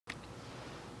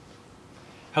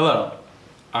Hello,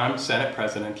 I'm Senate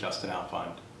President Justin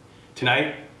Alfond.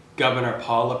 Tonight, Governor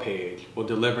Paul LePage will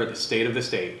deliver the state of the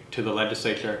state to the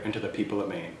legislature and to the people of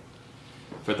Maine.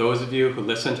 For those of you who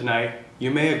listen tonight,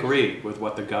 you may agree with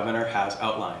what the governor has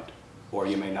outlined, or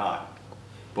you may not.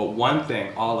 But one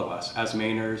thing all of us as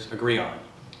Mainers agree on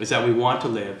is that we want to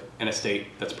live in a state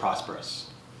that's prosperous.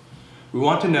 We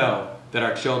want to know that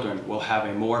our children will have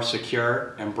a more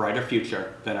secure and brighter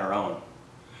future than our own.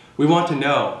 We want to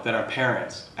know that our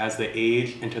parents, as they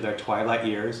age into their twilight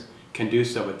years, can do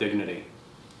so with dignity.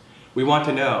 We want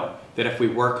to know that if we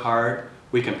work hard,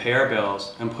 we can pay our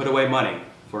bills and put away money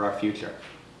for our future.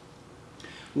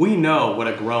 We know what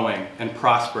a growing and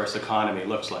prosperous economy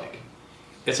looks like.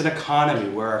 It's an economy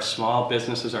where our small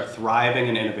businesses are thriving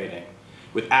and innovating,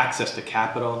 with access to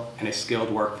capital and a skilled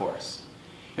workforce.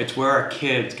 It's where our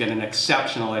kids get an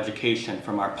exceptional education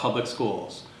from our public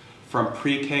schools, from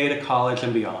pre-K to college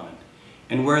and beyond,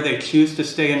 and where they choose to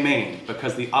stay in Maine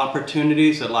because the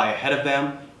opportunities that lie ahead of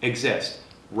them exist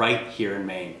right here in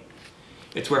Maine.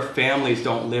 It's where families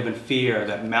don't live in fear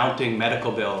that mounting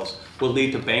medical bills will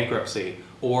lead to bankruptcy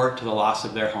or to the loss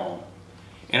of their home.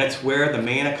 And it's where the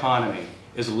Maine economy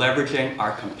is leveraging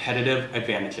our competitive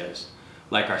advantages,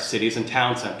 like our cities and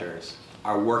town centers,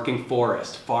 our working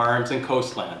forest, farms, and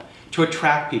coastland, to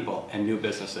attract people and new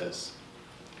businesses.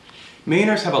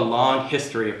 Mainers have a long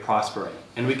history of prospering,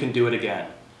 and we can do it again.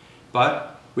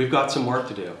 But we've got some work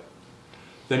to do.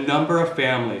 The number of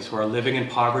families who are living in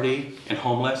poverty and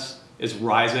homeless is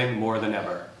rising more than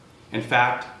ever. In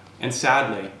fact, and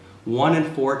sadly, 1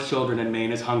 in 4 children in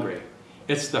Maine is hungry.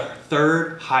 It's the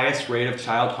third highest rate of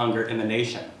child hunger in the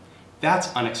nation.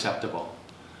 That's unacceptable.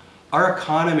 Our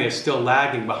economy is still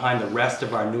lagging behind the rest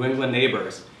of our New England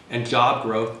neighbors, and job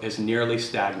growth is nearly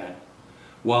stagnant.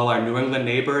 While our New England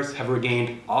neighbors have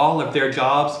regained all of their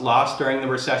jobs lost during the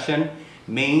recession,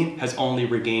 Maine has only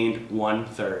regained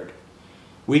 1/3.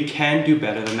 We can do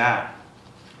better than that.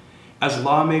 As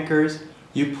lawmakers,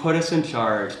 you put us in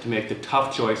charge to make the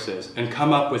tough choices and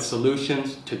come up with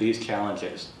solutions to these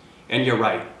challenges. And you're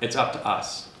right, it's up to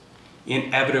us.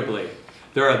 Inevitably,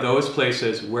 there are those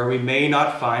places where we may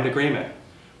not find agreement,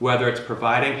 whether it's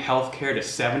providing health care to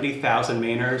 70,000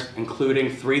 Mainers,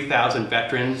 including 3,000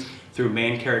 veterans through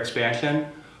Maine Care expansion,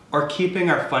 or keeping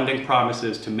our funding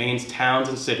promises to Maine's towns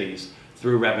and cities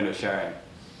through revenue sharing.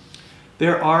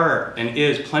 There are and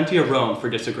is plenty of room for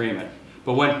disagreement,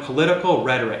 but when political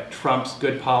rhetoric trumps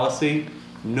good policy,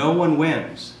 no one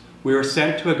wins. We were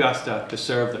sent to Augusta to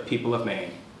serve the people of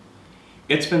Maine.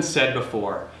 It's been said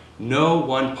before, no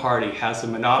one party has a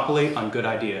monopoly on good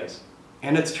ideas,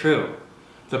 and it's true.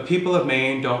 The people of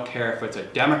Maine don't care if it's a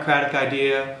Democratic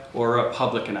idea or a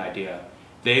Republican idea.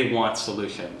 They want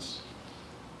solutions.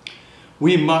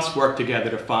 We must work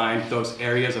together to find those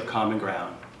areas of common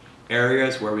ground,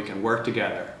 areas where we can work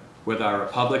together with our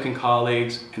Republican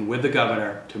colleagues and with the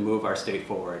governor to move our state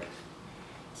forward.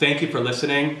 Thank you for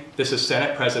listening. This is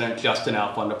Senate President Justin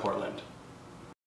Alfond of Portland.